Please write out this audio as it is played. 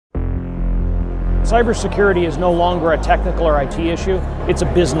Cybersecurity is no longer a technical or IT issue, it's a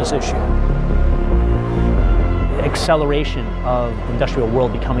business issue. Acceleration of the industrial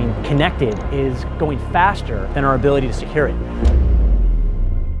world becoming connected is going faster than our ability to secure it.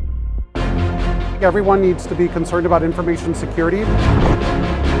 Everyone needs to be concerned about information security.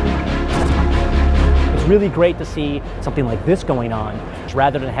 It's really great to see something like this going on,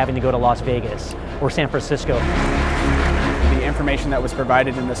 rather than having to go to Las Vegas or San Francisco. The information that was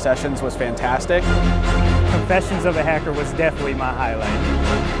provided in the sessions was fantastic. Confessions of a Hacker was definitely my highlight.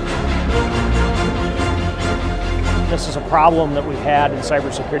 This is a problem that we've had in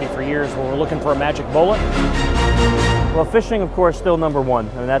cybersecurity for years where we're looking for a magic bullet. Well, phishing, of course, still number one,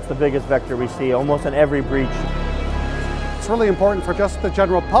 and that's the biggest vector we see almost in every breach. It's really important for just the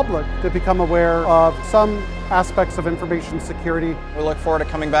general public to become aware of some aspects of information security. We look forward to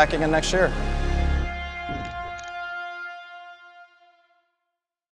coming back again next year.